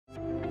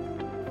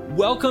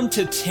Welcome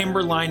to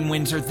Timberline,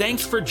 Windsor.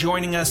 Thanks for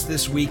joining us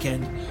this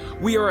weekend.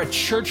 We are a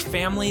church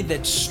family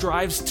that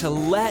strives to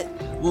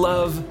let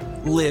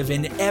love live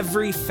in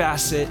every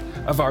facet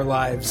of our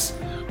lives.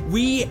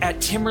 We at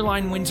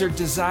Timberline, Windsor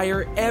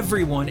desire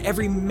everyone,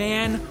 every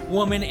man,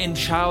 woman, and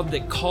child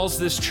that calls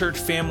this church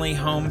family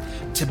home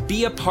to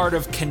be a part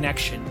of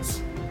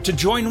Connections. To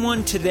join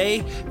one today,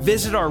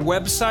 visit our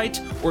website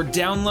or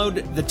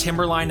download the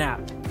Timberline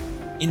app.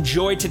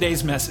 Enjoy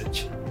today's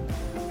message.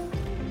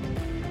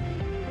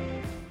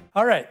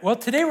 All right, well,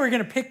 today we're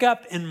going to pick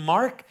up in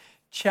Mark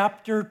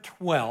chapter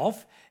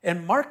 12.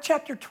 And Mark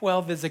chapter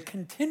 12 is a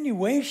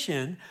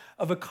continuation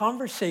of a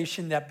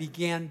conversation that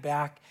began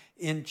back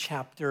in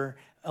chapter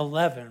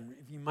 11.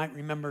 If you might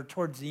remember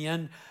towards the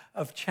end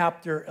of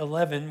chapter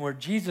 11, where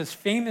Jesus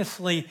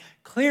famously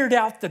cleared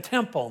out the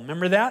temple.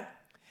 Remember that?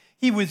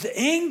 He was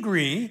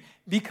angry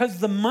because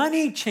the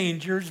money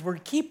changers were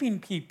keeping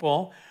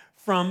people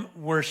from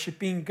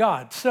worshiping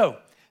God. So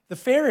the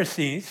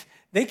Pharisees,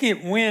 they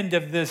get wind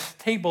of this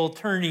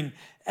table-turning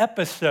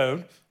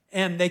episode,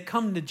 and they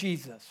come to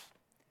Jesus.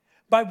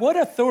 By what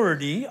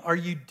authority are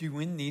you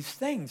doing these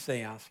things,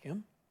 they ask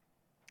him.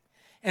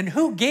 And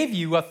who gave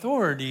you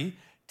authority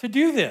to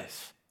do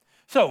this?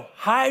 So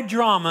high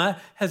drama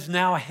has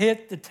now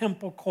hit the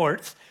temple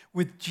courts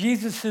with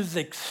Jesus'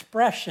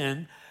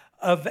 expression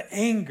of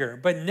anger.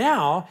 But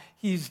now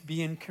he's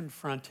being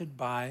confronted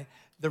by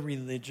the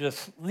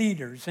religious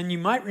leaders. And you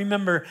might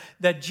remember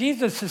that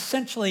Jesus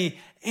essentially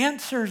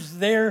answers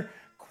their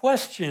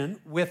question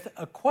with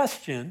a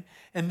question,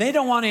 and they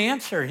don't want to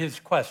answer his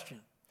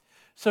question.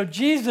 So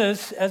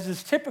Jesus, as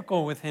is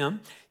typical with him,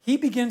 he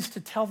begins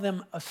to tell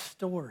them a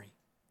story.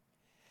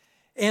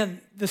 And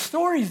the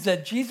stories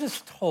that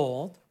Jesus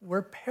told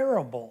were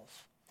parables.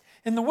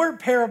 And the word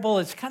parable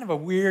is kind of a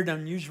weird,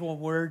 unusual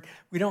word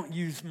we don't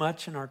use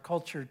much in our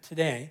culture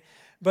today.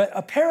 But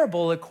a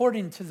parable,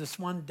 according to this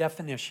one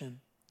definition,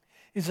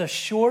 is a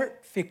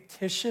short,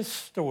 fictitious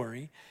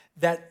story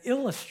that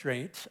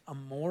illustrates a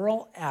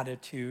moral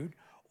attitude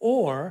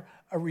or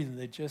a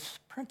religious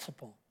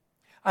principle.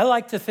 I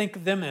like to think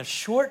of them as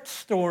short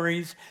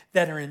stories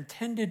that are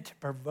intended to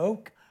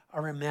provoke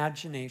our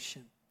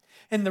imagination.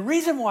 And the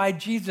reason why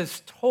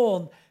Jesus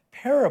told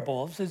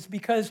parables is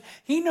because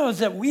he knows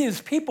that we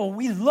as people,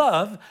 we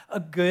love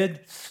a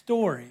good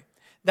story.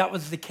 That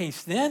was the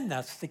case then,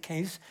 that's the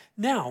case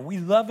now. We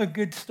love a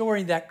good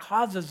story that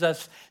causes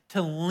us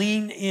to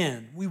lean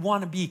in. We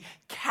want to be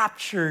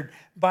captured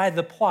by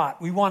the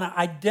plot. We want to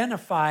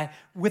identify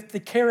with the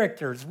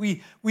characters.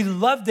 We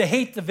love to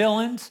hate the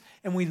villains,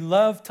 and we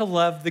love to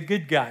love the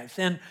good guys.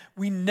 And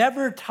we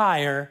never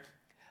tire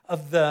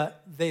of the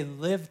they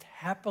lived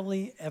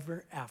happily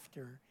ever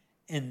after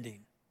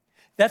ending.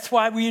 That's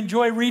why we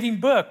enjoy reading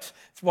books.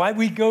 It's why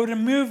we go to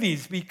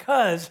movies,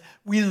 because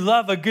we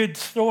love a good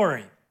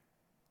story.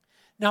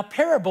 Now,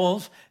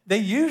 parables, they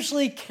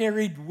usually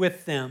carried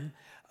with them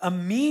a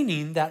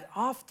meaning that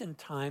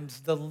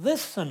oftentimes the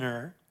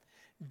listener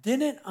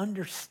didn't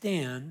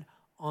understand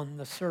on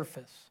the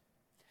surface.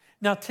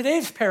 Now,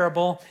 today's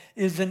parable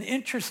is an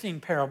interesting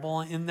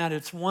parable in that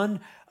it's one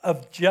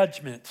of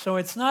judgment. So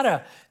it's not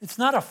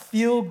a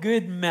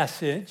feel-good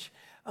message,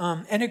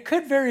 and it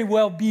could very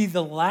well be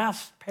the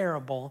last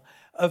parable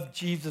of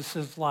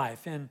Jesus'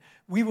 life. And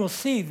we will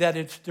see that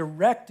it's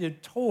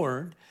directed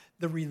toward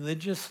the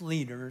religious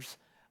leaders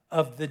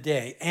of the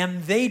day.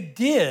 And they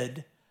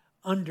did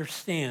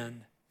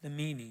understand the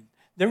meaning.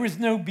 There was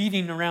no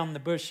beating around the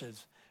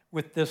bushes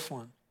with this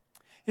one.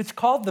 It's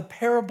called the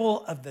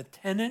parable of the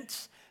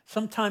tenants.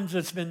 Sometimes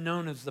it's been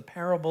known as the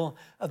parable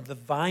of the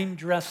vine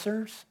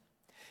dressers.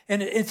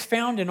 And it's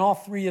found in all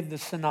three of the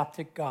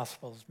synoptic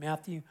gospels,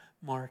 Matthew,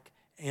 Mark,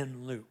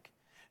 and Luke.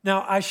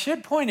 Now, I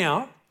should point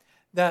out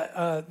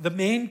that the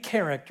main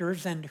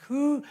characters and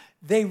who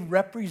they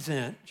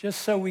represent,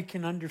 just so we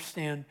can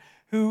understand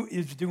who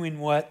is doing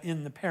what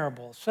in the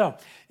parable. So,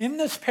 in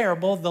this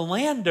parable, the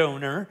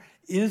landowner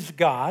is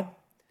God.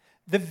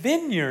 The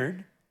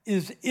vineyard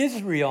is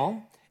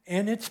Israel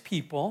and its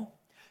people.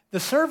 The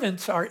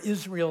servants are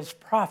Israel's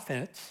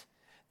prophets.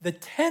 The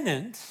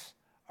tenants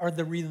are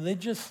the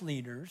religious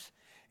leaders.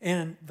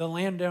 And the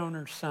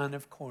landowner's son,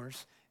 of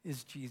course,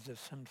 is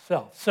Jesus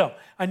himself. So,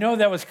 I know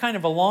that was kind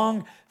of a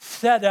long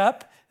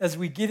setup as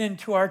we get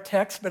into our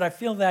text, but I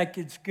feel like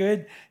it's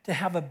good to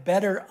have a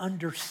better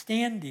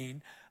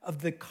understanding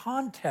of the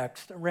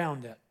context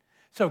around it.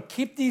 So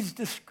keep these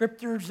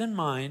descriptors in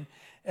mind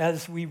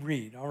as we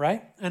read, all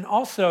right? And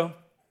also,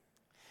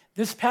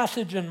 this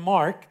passage in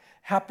Mark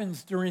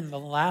happens during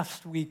the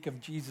last week of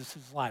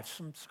Jesus' life.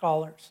 Some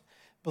scholars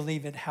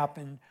believe it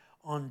happened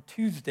on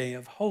Tuesday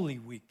of Holy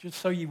Week, just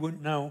so you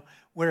wouldn't know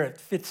where it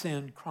fits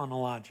in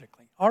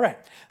chronologically. All right,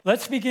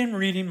 let's begin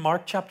reading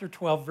Mark chapter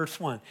 12, verse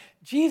 1.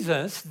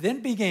 Jesus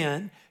then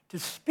began to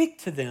speak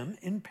to them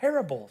in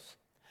parables.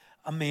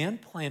 A man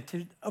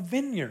planted a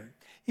vineyard.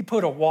 He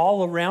put a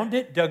wall around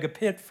it, dug a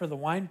pit for the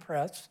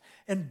winepress,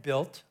 and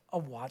built a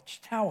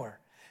watchtower.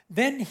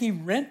 Then he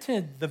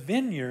rented the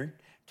vineyard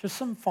to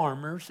some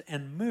farmers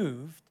and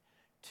moved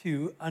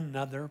to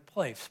another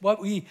place.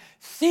 What we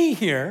see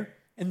here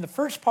in the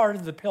first part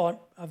of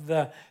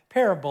the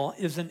parable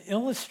is an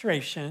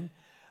illustration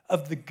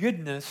of the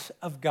goodness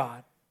of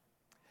God.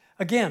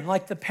 Again,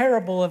 like the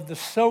parable of the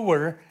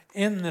sower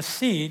and the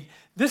seed,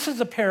 this is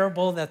a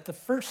parable that the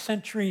first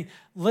century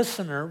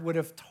listener would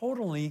have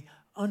totally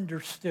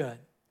understood.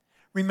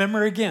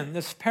 Remember again,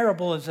 this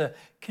parable is a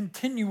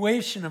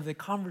continuation of the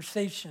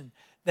conversation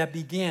that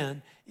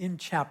began in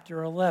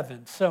chapter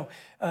 11. So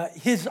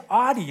his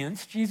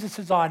audience,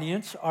 Jesus'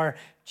 audience, are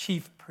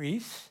chief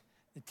priests,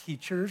 the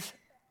teachers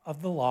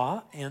of the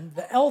law, and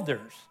the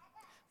elders.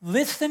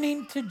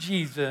 Listening to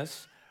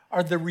Jesus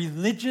are the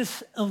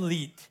religious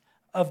elite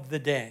of the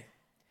day.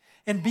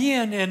 And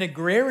being an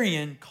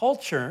agrarian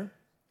culture,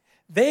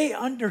 they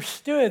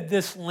understood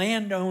this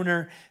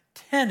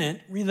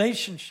landowner-tenant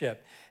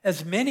relationship,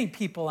 as many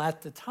people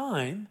at the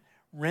time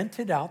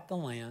rented out the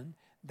land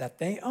that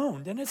they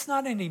owned. And it's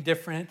not any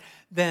different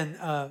than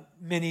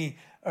many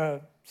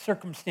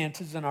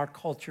circumstances in our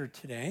culture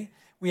today.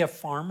 We have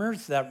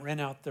farmers that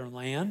rent out their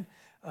land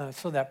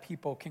so that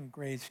people can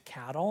graze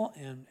cattle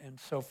and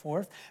so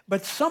forth.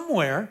 But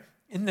somewhere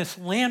in this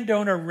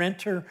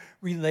landowner-renter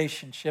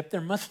relationship, there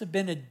must have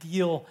been a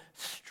deal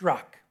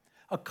struck.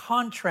 A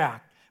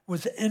contract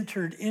was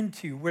entered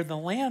into where the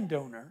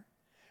landowner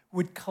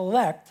would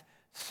collect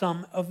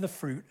some of the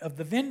fruit of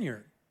the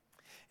vineyard.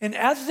 And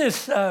as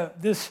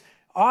this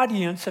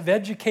audience of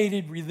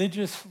educated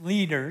religious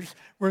leaders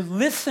were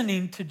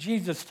listening to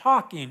Jesus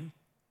talking,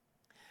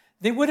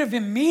 they would have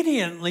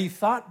immediately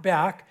thought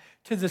back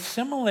to the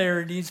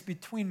similarities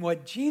between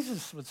what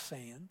Jesus was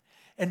saying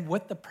and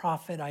what the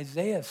prophet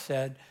Isaiah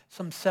said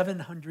some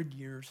 700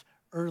 years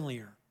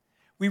earlier.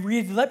 We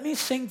read, "Let me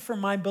sing for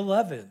my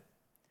beloved,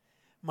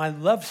 my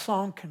love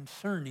song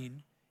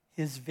concerning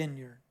his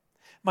vineyard.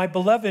 My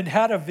beloved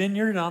had a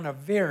vineyard on a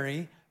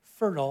very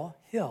fertile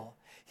hill.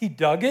 He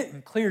dug it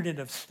and cleared it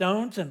of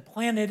stones and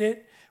planted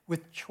it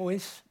with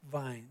choice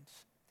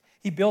vines.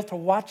 He built a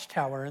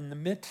watchtower in the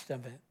midst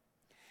of it,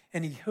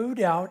 and he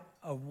hewed out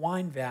a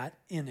wine vat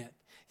in it.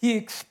 He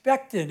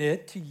expected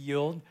it to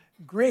yield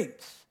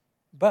grapes,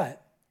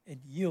 but it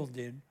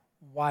yielded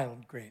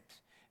wild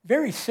grapes."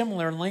 Very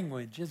similar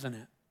language, isn't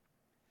it?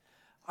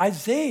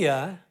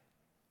 Isaiah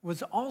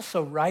was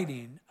also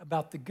writing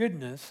about the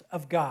goodness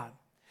of God.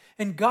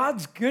 And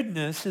God's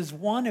goodness is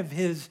one of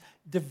his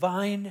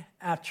divine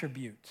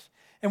attributes.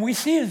 And we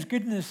see his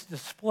goodness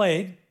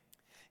displayed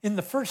in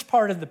the first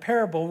part of the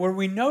parable, where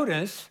we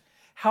notice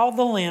how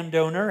the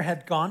landowner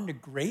had gone to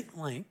great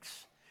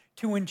lengths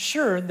to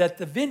ensure that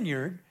the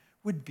vineyard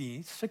would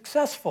be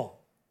successful.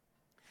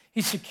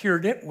 He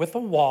secured it with a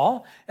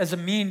wall as a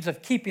means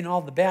of keeping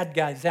all the bad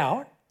guys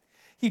out.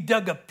 He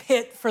dug a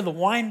pit for the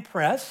wine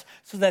press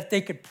so that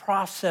they could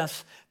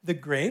process the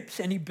grapes,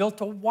 and he built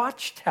a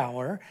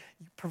watchtower,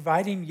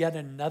 providing yet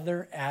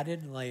another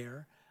added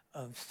layer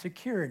of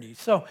security.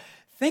 So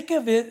think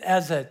of it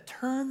as a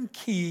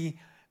turnkey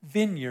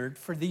vineyard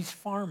for these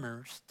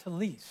farmers to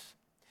lease.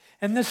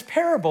 And this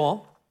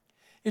parable,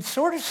 it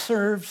sort of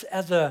serves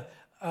as a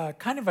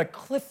kind of a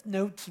Cliff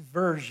Notes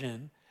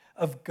version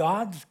of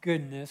God's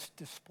goodness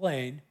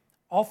displayed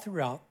all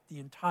throughout the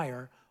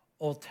entire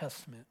Old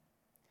Testament.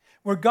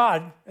 Where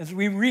God, as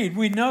we read,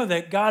 we know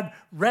that God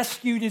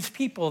rescued his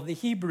people, the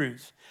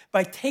Hebrews,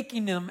 by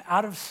taking them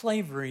out of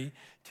slavery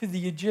to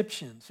the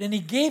Egyptians. And he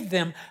gave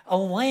them a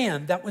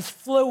land that was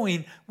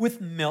flowing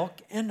with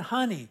milk and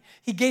honey.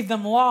 He gave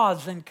them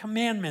laws and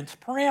commandments,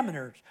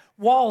 parameters,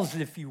 walls,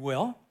 if you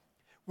will,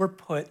 were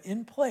put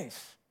in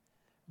place.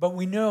 But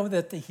we know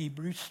that the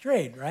Hebrews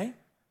strayed, right?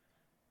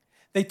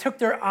 They took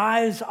their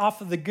eyes off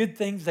of the good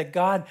things that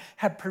God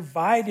had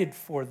provided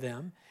for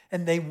them,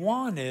 and they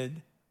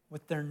wanted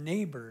what their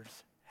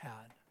neighbors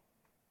had.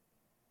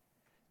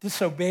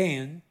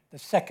 Disobeying the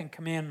second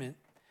commandment,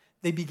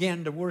 they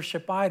began to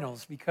worship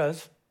idols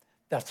because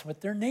that's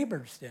what their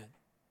neighbors did.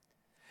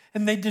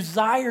 And they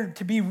desired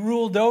to be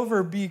ruled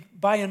over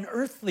by an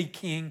earthly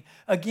king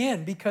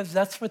again because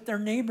that's what their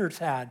neighbors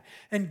had.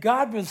 And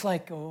God was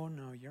like, "Oh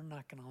no, you're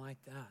not going to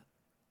like that.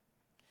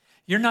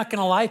 You're not going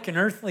to like an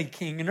earthly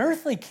king. An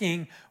earthly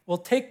king will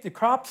take the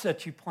crops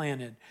that you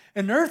planted.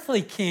 An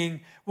earthly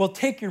king will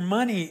take your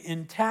money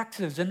in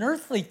taxes. An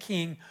earthly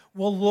king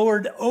will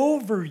lord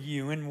over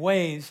you in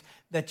ways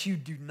that you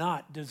do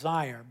not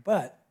desire."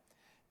 But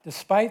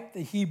despite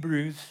the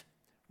Hebrews'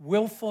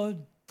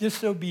 willful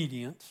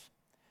disobedience,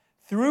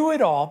 through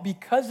it all,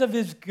 because of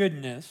his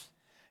goodness,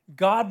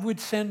 God would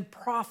send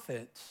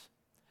prophets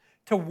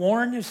to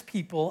warn his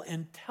people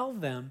and tell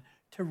them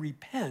to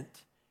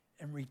repent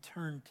and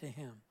return to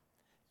him.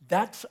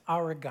 That's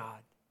our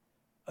God,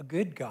 a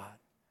good God,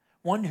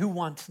 one who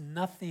wants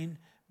nothing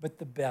but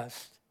the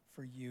best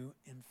for you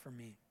and for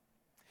me.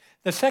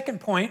 The second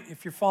point,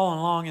 if you're following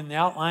along in the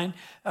outline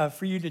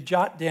for you to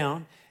jot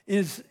down,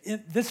 is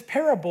in this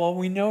parable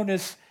we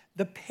notice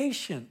the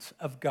patience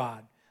of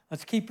God.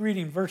 Let's keep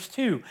reading verse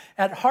 2.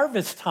 At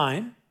harvest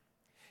time,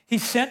 he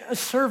sent a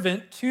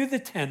servant to the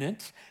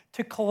tenants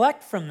to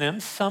collect from them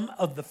some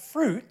of the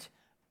fruit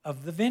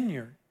of the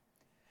vineyard.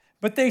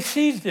 But they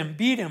seized him,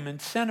 beat him,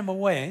 and sent him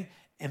away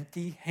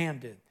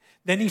empty-handed.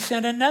 Then he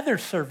sent another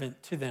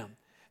servant to them.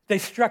 They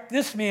struck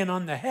this man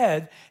on the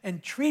head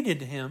and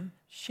treated him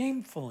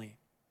shamefully.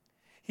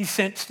 He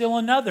sent still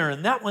another,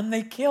 and that one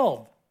they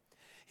killed.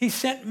 He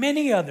sent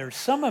many others.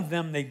 Some of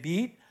them they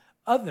beat,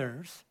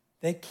 others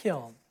they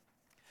killed.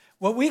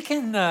 What we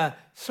can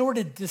sort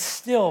of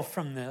distill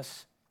from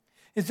this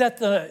is that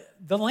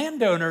the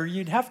landowner,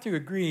 you'd have to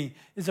agree,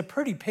 is a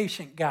pretty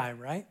patient guy,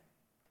 right?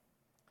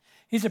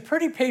 He's a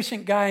pretty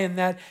patient guy in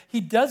that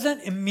he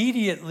doesn't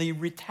immediately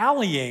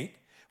retaliate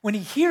when he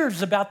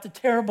hears about the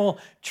terrible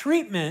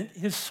treatment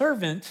his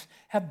servants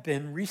have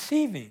been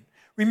receiving.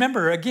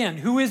 Remember, again,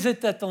 who is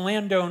it that the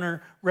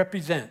landowner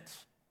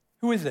represents?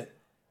 Who is it?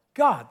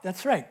 God.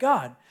 That's right,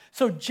 God.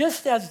 So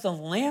just as the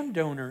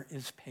landowner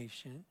is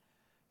patient,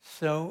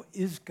 so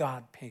is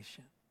God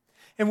patient.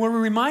 And we're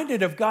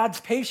reminded of God's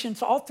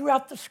patience all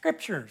throughout the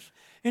scriptures.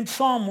 In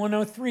Psalm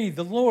 103,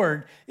 the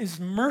Lord is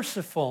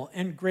merciful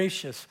and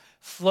gracious,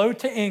 slow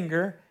to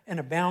anger and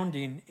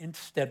abounding in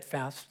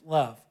steadfast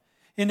love.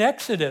 In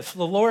Exodus,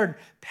 the Lord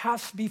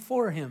passed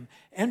before him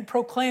and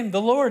proclaimed,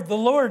 the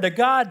Lord, a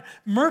God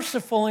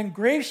merciful and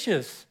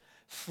gracious,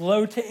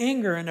 slow to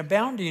anger and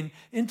abounding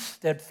in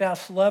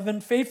steadfast love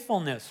and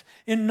faithfulness.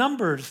 In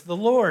Numbers, the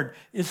Lord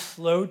is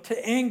slow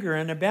to anger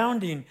and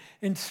abounding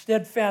in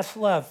steadfast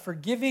love,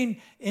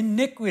 forgiving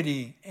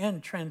iniquity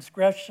and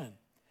transgression.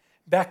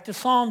 Back to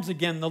Psalms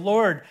again, the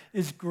Lord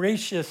is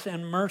gracious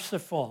and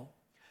merciful,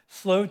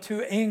 slow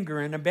to anger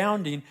and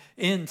abounding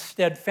in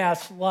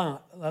steadfast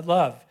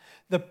love.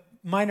 The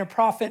minor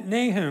prophet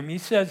Nahum, he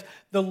says,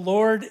 the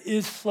Lord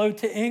is slow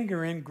to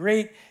anger and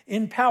great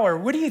in power.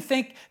 What do you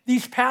think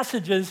these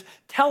passages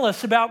tell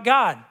us about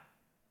God?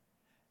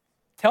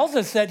 Tells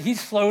us that he's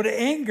slow to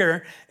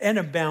anger and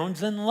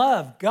abounds in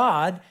love.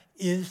 God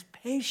is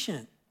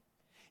patient.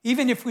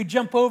 Even if we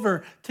jump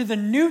over to the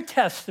New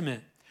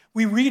Testament,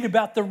 we read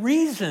about the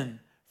reason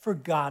for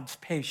God's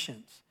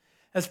patience.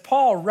 As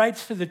Paul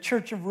writes to the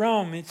church of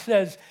Rome, it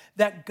says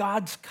that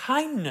God's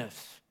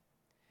kindness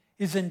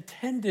is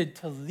intended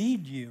to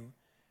lead you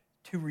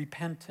to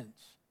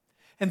repentance.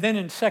 And then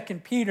in 2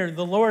 Peter,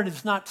 the Lord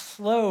is not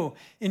slow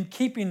in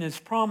keeping his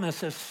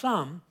promise, as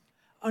some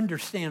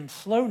understand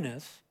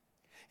slowness.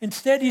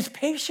 Instead, he's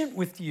patient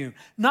with you,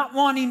 not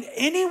wanting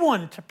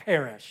anyone to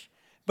perish,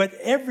 but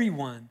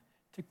everyone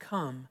to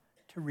come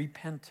to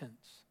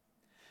repentance.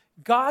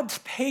 God's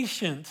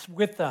patience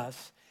with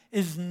us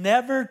is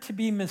never to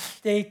be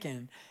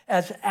mistaken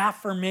as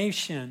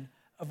affirmation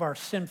of our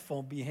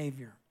sinful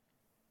behavior,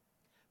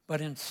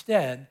 but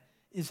instead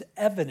is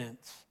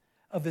evidence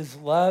of his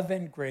love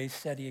and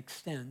grace that he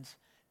extends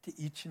to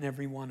each and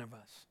every one of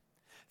us.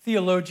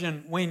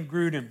 Theologian Wayne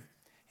Grudem,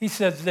 he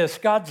says this: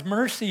 God's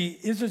mercy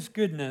is his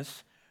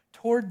goodness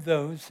toward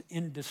those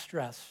in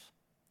distress.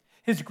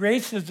 His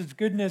grace is his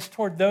goodness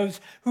toward those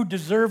who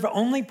deserve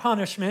only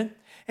punishment,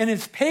 and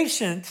his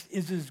patience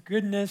is his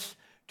goodness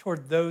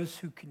toward those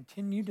who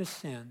continue to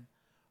sin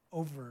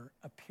over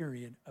a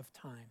period of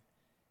time.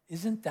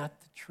 Isn't that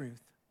the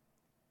truth?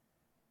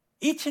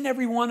 Each and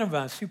every one of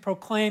us who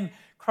proclaim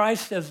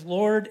Christ as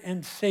Lord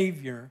and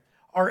Savior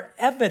are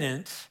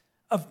evidence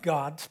of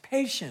God's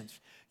patience.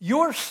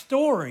 Your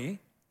story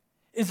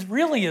is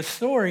really a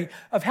story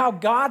of how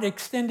God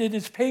extended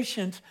his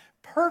patience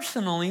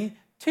personally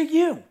to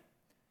you.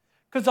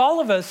 Because all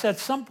of us at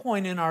some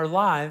point in our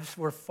lives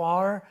were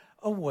far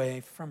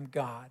away from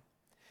God.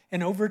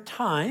 And over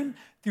time,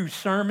 through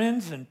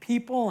sermons and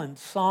people and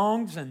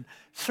songs and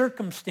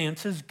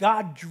circumstances,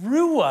 God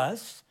drew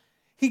us.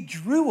 He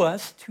drew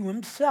us to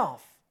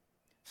himself.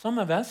 Some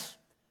of us,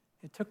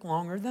 it took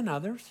longer than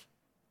others,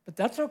 but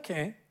that's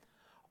okay.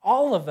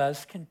 All of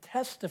us can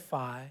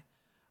testify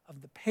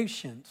of the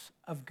patience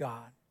of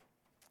God.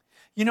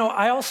 You know,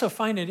 I also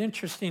find it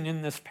interesting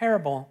in this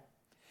parable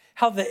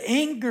how the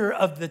anger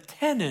of the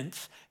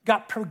tenants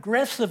got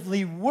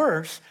progressively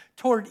worse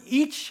toward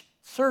each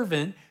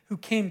servant who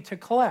came to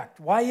collect.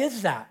 Why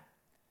is that?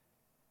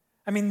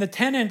 I mean, the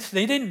tenants,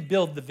 they didn't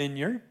build the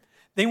vineyard.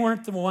 They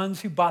weren't the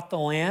ones who bought the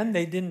land.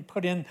 They didn't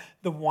put in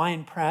the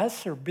wine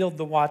press or build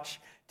the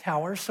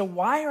watchtower. So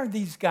why are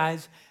these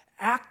guys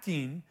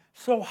acting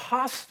so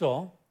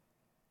hostile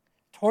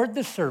toward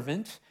the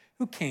servants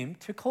who came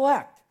to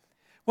collect?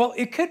 Well,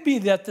 it could be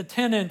that the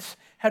tenants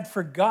had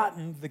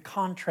forgotten the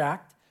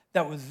contract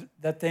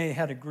that they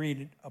had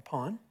agreed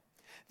upon.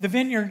 The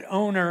vineyard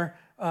owner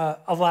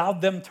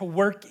allowed them to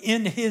work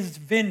in his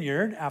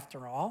vineyard,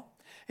 after all,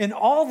 and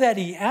all that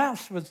he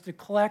asked was to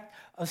collect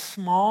a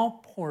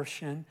small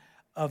portion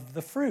of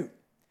the fruit.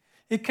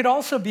 It could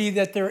also be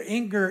that their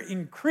anger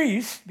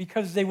increased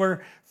because they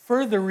were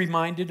further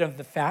reminded of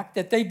the fact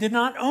that they did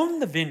not own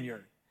the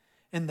vineyard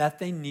and that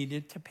they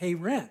needed to pay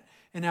rent.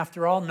 And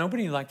after all,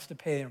 nobody likes to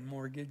pay a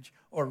mortgage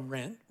or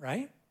rent,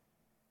 right?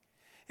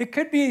 It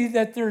could be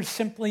that there's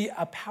simply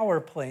a power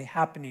play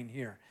happening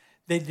here.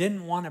 They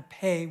didn't want to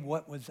pay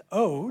what was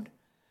owed.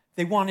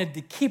 They wanted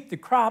to keep the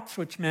crops,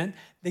 which meant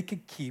they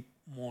could keep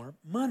more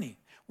money.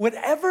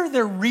 Whatever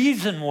their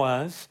reason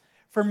was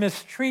for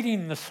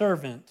mistreating the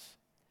servants,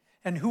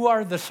 And who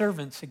are the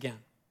servants again?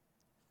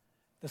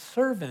 The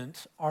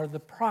servants are the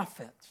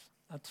prophets.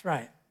 That's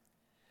right.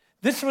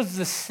 This was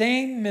the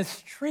same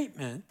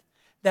mistreatment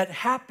that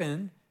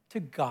happened to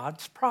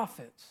God's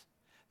prophets.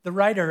 The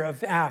writer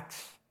of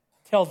Acts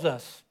tells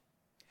us,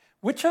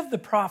 which of the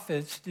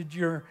prophets did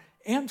your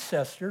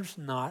ancestors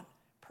not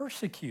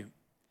persecute?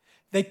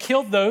 They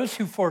killed those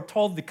who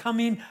foretold the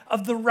coming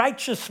of the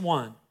righteous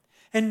one.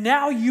 And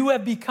now you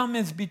have become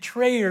his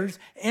betrayers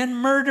and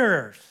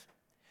murderers.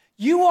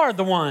 You are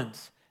the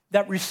ones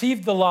that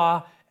received the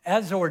law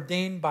as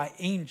ordained by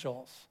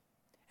angels,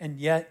 and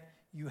yet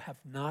you have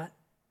not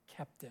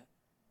kept it.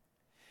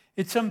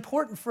 It's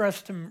important for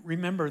us to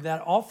remember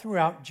that all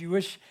throughout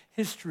Jewish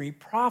history,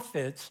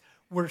 prophets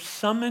were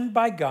summoned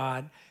by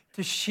God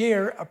to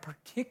share a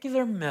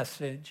particular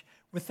message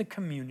with a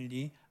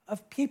community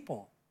of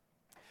people.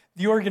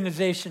 The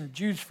organization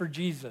Jews for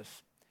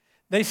Jesus,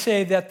 they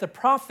say that the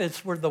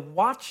prophets were the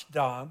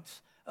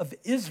watchdogs of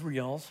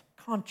Israel's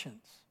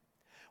conscience.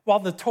 While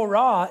the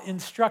Torah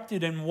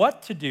instructed in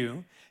what to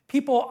do,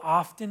 people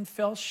often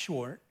fell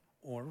short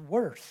or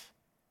worse.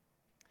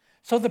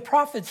 So the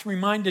prophets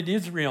reminded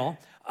Israel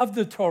of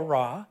the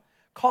Torah,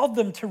 called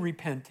them to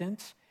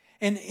repentance,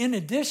 and in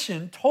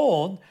addition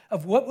told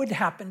of what would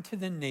happen to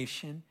the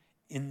nation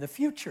in the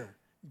future,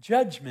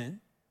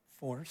 judgment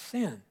for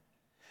sin.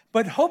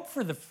 But hope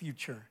for the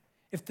future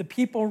if the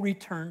people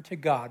return to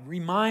God.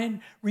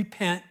 Remind,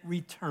 repent,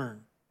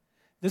 return.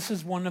 This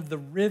is one of the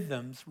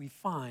rhythms we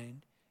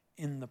find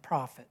in the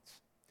prophets.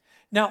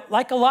 Now,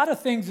 like a lot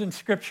of things in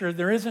Scripture,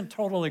 there isn't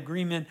total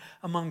agreement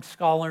among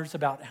scholars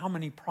about how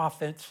many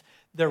prophets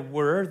there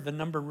were. The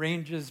number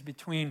ranges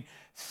between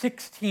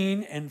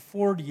 16 and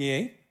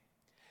 48.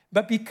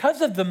 But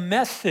because of the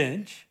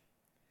message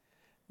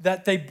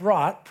that they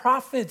brought,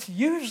 prophets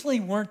usually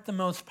weren't the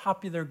most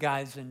popular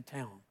guys in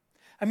town.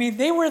 I mean,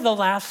 they were the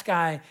last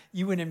guy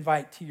you would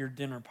invite to your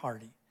dinner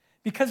party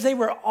because they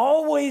were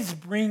always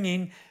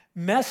bringing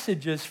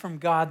messages from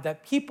God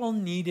that people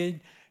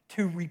needed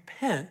to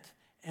repent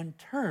and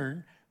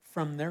turn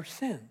from their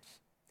sins.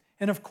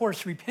 And of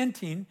course,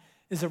 repenting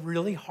is a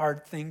really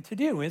hard thing to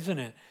do, isn't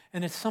it?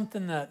 And it's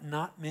something that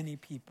not many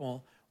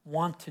people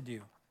want to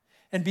do.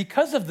 And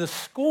because of the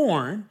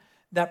scorn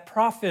that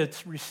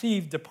prophets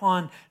received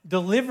upon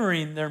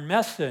delivering their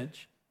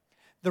message,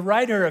 the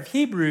writer of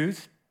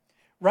Hebrews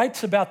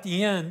writes about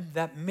the end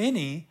that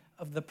many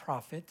of the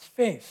prophets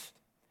faced.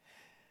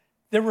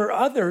 There were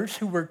others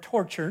who were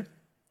tortured,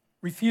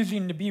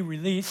 refusing to be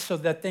released so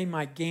that they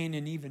might gain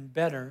an even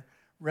better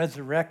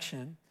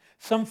resurrection.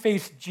 Some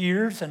faced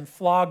jeers and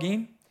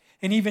flogging,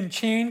 and even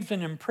chains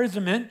and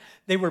imprisonment.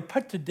 They were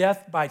put to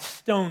death by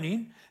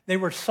stoning. They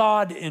were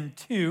sawed in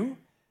two.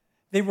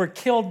 They were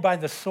killed by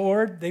the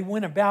sword. They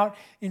went about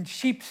in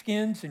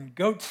sheepskins and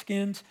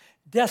goatskins,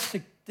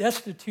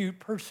 destitute,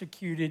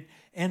 persecuted,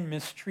 and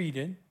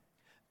mistreated.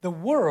 The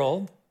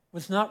world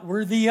was not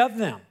worthy of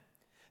them.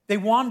 They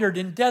wandered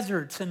in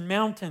deserts and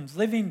mountains,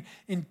 living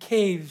in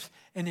caves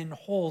and in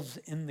holes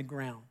in the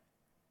ground.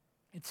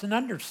 It's an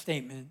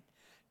understatement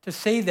to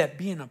say that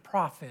being a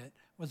prophet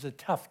was a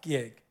tough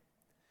gig.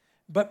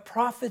 But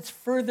prophets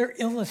further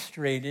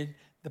illustrated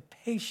the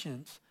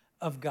patience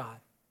of God.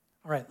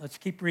 All right, let's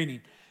keep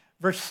reading.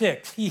 Verse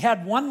 6, he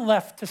had one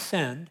left to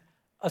send,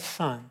 a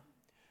son,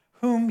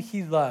 whom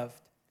he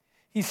loved.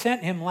 He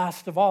sent him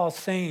last of all,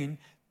 saying,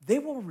 they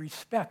will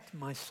respect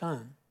my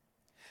son.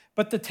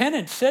 But the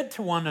tenants said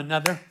to one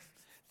another,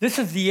 this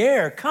is the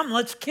heir. Come,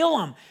 let's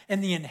kill him,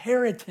 and the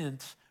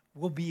inheritance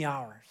will be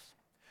ours.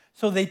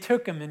 So they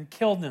took him and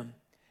killed him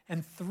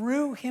and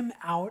threw him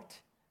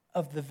out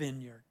of the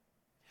vineyard.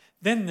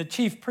 Then the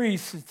chief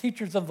priests, the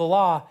teachers of the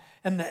law,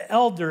 and the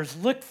elders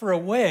looked for a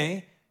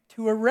way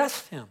to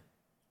arrest him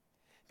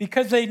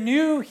because they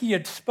knew he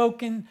had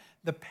spoken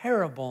the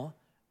parable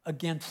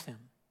against him.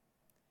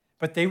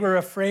 But they were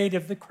afraid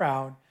of the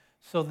crowd,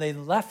 so they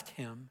left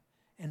him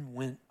and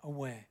went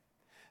away.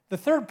 The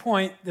third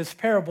point this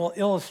parable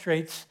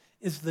illustrates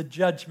is the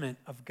judgment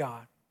of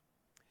God.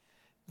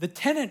 The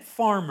tenant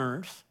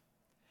farmers,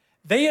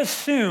 they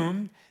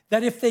assumed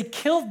that if they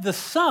killed the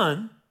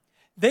son,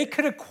 they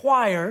could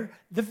acquire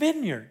the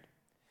vineyard.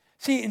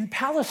 See, in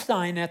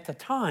Palestine at the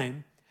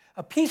time,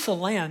 a piece of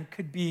land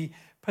could be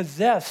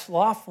possessed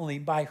lawfully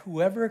by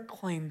whoever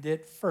claimed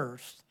it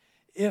first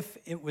if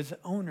it was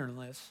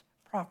ownerless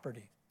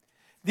property.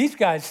 These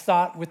guys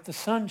thought with the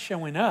son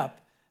showing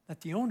up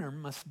that the owner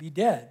must be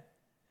dead.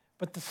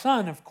 But the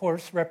son, of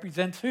course,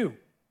 represents who?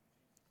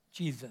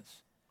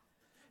 Jesus.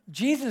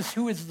 Jesus,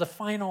 who is the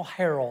final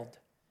herald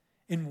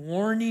in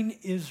warning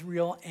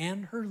Israel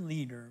and her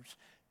leaders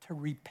to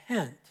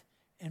repent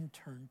and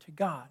turn to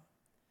God.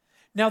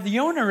 Now, the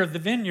owner of the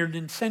vineyard,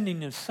 in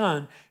sending his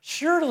son,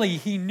 surely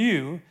he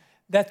knew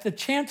that the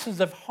chances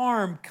of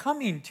harm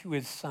coming to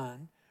his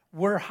son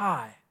were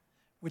high,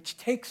 which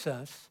takes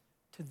us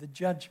to the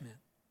judgment.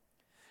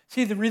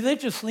 See, the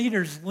religious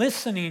leaders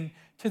listening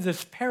to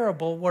this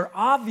parable were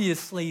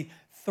obviously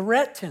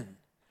threatened.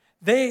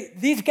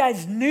 These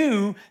guys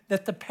knew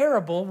that the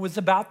parable was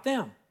about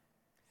them.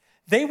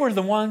 They were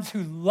the ones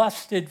who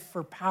lusted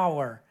for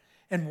power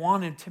and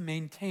wanted to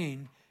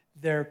maintain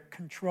their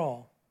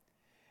control.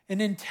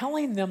 And in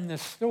telling them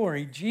this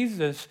story,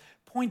 Jesus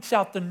points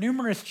out the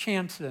numerous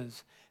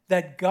chances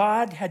that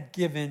God had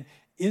given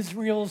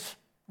Israel's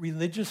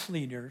religious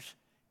leaders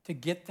to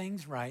get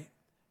things right,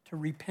 to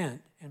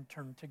repent and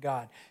turn to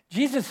God.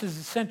 Jesus is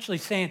essentially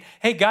saying,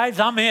 hey guys,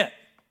 I'm it.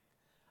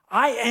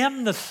 I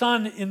am the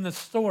son in the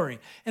story.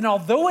 And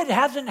although it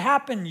hasn't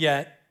happened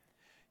yet,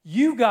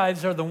 you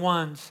guys are the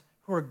ones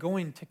who are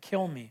going to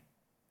kill me.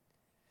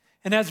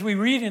 And as we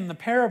read in the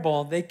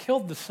parable, they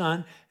killed the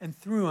son and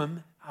threw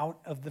him out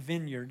of the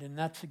vineyard. And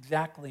that's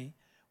exactly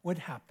what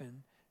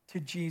happened to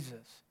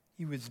Jesus.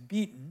 He was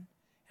beaten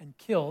and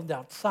killed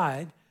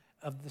outside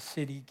of the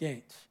city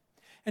gates.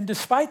 And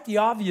despite the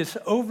obvious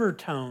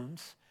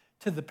overtones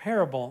to the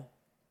parable,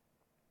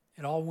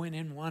 it all went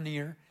in one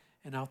ear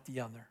and out the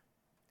other.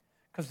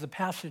 Because the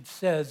passage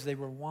says they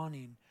were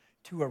wanting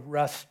to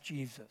arrest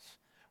Jesus.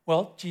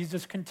 Well,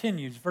 Jesus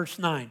continues, verse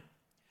 9.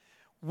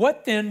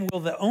 What then will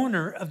the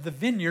owner of the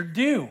vineyard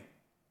do?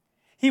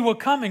 He will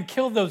come and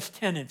kill those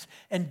tenants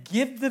and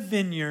give the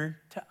vineyard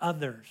to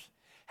others.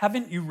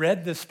 Haven't you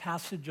read this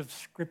passage of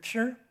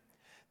Scripture?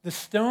 The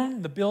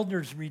stone the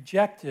builders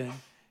rejected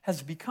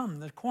has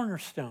become the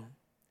cornerstone.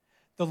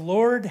 The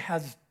Lord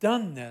has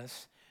done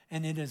this,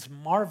 and it is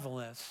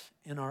marvelous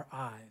in our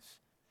eyes.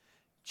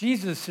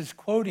 Jesus is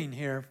quoting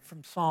here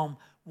from Psalm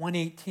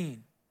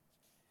 118.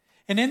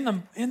 And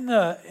in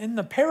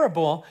the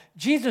parable,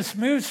 Jesus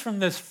moves from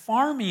this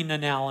farming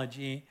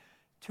analogy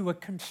to a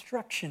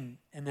construction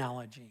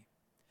analogy.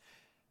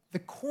 The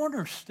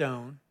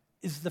cornerstone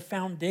is the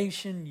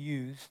foundation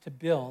used to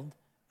build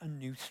a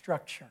new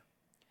structure.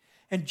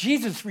 And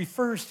Jesus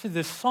refers to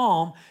this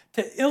psalm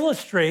to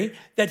illustrate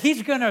that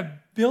he's going to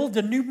build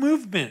a new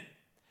movement,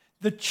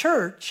 the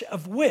church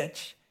of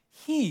which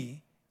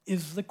he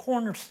is the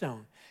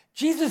cornerstone.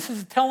 Jesus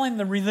is telling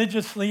the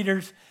religious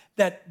leaders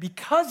that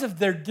because of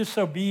their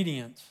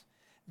disobedience,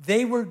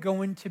 they were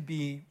going to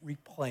be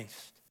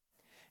replaced.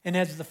 And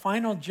as the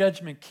final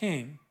judgment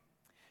king,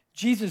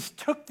 Jesus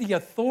took the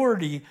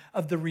authority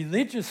of the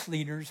religious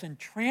leaders and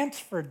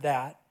transferred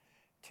that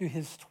to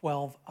his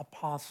 12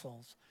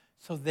 apostles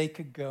so they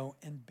could go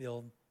and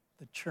build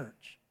the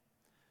church.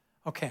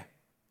 Okay,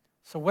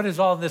 so what does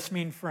all this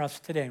mean for us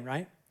today,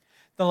 right?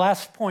 The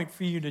last point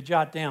for you to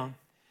jot down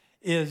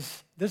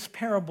is this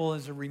parable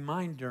is a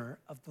reminder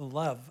of the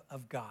love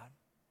of God.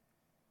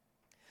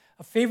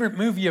 A favorite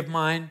movie of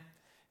mine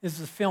is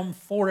the film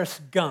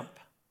Forrest Gump.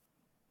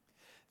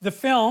 The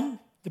film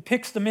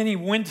depicts the many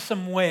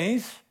winsome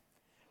ways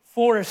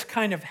Forrest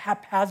kind of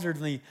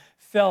haphazardly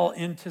fell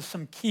into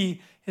some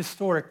key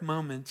historic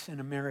moments in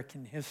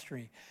American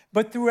history.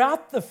 But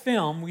throughout the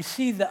film, we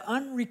see the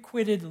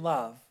unrequited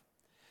love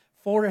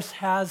Forrest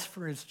has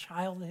for his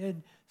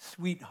childhood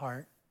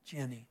sweetheart,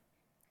 Jenny.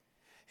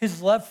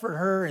 His love for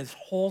her is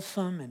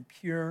wholesome and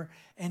pure,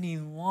 and he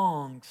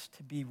longs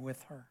to be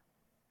with her.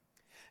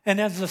 And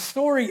as the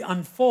story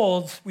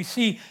unfolds, we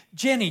see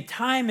Jenny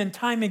time and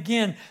time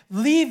again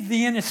leave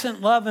the innocent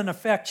love and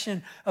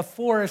affection of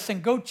Forrest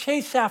and go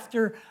chase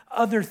after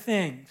other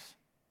things.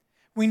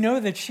 We know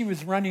that she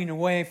was running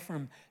away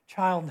from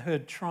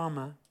childhood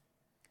trauma.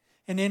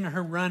 And in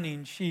her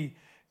running, she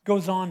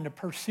goes on to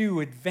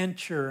pursue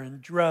adventure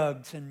and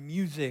drugs and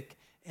music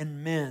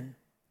and men.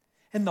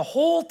 And the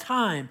whole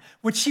time,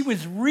 what she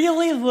was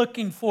really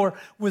looking for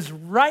was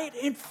right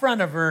in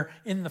front of her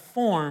in the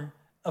form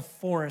of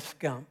Forrest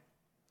Gump.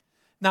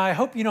 Now, I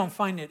hope you don't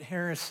find it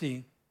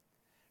heresy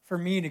for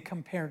me to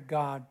compare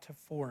God to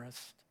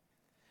Forrest.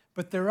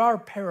 But there are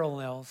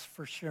parallels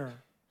for sure.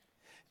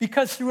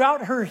 Because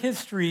throughout her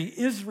history,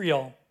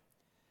 Israel's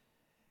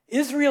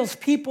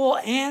people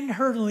and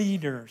her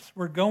leaders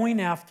were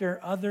going after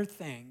other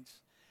things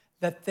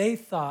that they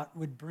thought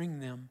would bring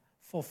them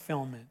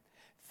fulfillment.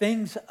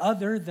 Things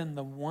other than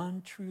the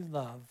one true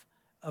love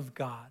of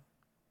God.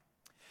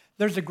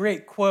 There's a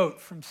great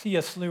quote from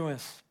C.S.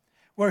 Lewis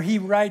where he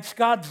writes,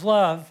 God's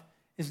love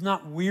is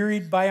not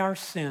wearied by our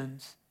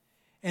sins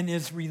and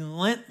is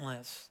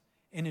relentless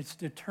in its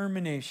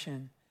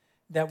determination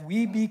that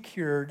we be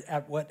cured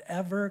at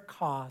whatever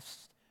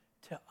cost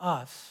to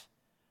us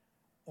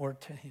or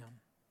to him.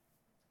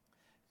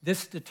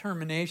 This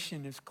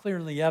determination is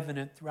clearly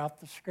evident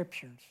throughout the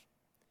scriptures,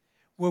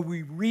 where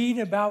we read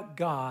about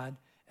God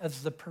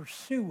as the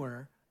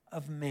pursuer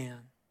of man.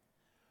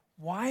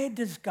 Why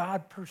does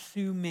God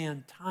pursue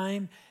man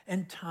time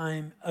and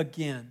time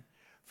again?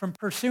 From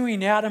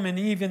pursuing Adam and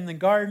Eve in the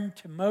garden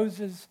to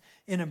Moses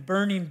in a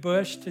burning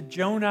bush to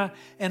Jonah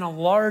and a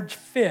large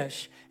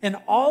fish and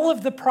all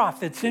of the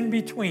prophets in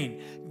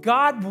between,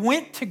 God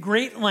went to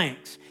great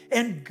lengths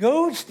and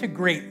goes to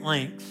great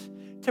lengths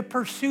to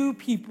pursue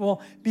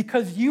people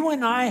because you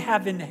and I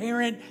have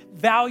inherent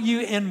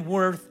value and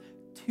worth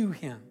to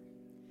him.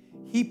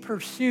 He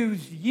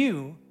pursues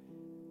you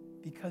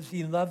because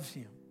he loves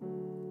you.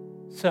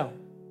 So,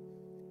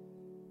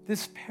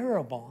 this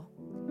parable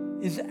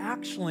is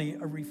actually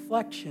a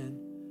reflection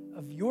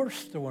of your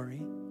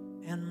story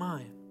and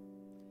mine.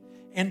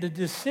 And a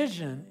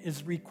decision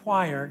is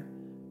required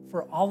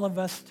for all of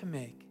us to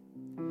make.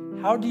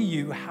 How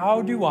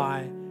do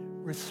I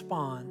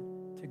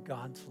respond to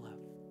God's love?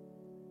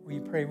 Will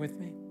you pray with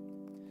me?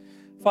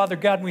 Father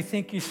God, we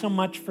thank you so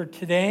much for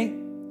today.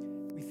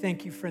 We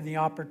thank you for the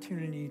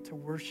opportunity to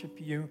worship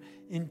you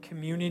in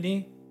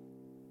community.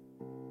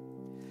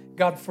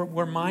 God,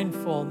 we're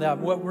mindful that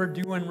what we're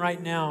doing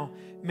right now,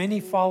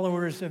 many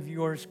followers of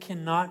yours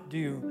cannot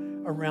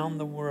do around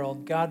the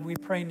world. God, we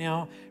pray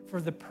now for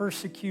the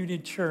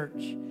persecuted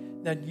church,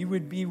 that you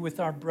would be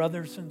with our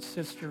brothers and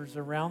sisters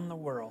around the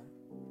world,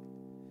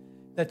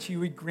 that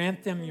you would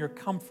grant them your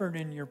comfort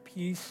and your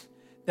peace,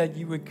 that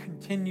you would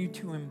continue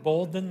to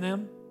embolden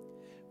them.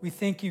 We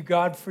thank you,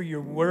 God, for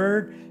your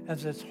word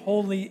as it's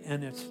holy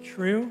and it's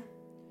true.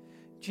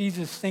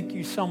 Jesus, thank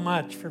you so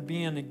much for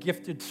being a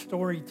gifted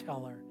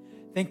storyteller.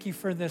 Thank you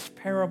for this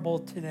parable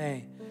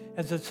today,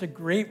 as it's a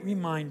great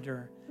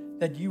reminder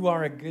that you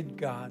are a good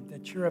God,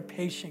 that you're a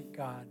patient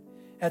God.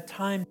 At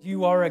times,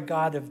 you are a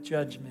God of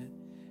judgment.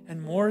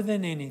 And more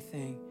than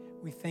anything,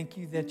 we thank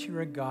you that you're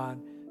a God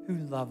who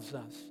loves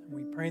us. And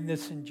we pray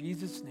this in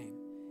Jesus' name.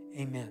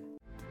 Amen.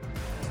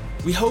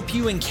 We hope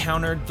you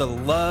encountered the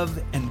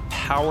love and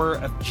power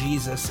of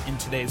Jesus in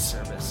today's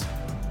service.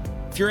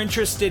 If you're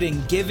interested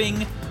in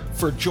giving,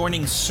 for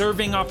joining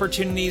serving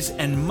opportunities,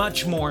 and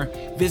much more,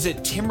 visit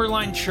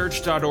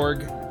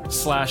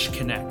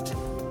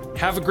timberlinechurch.org/connect.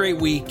 Have a great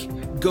week.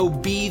 Go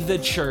be the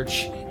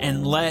church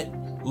and let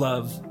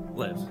love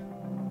live.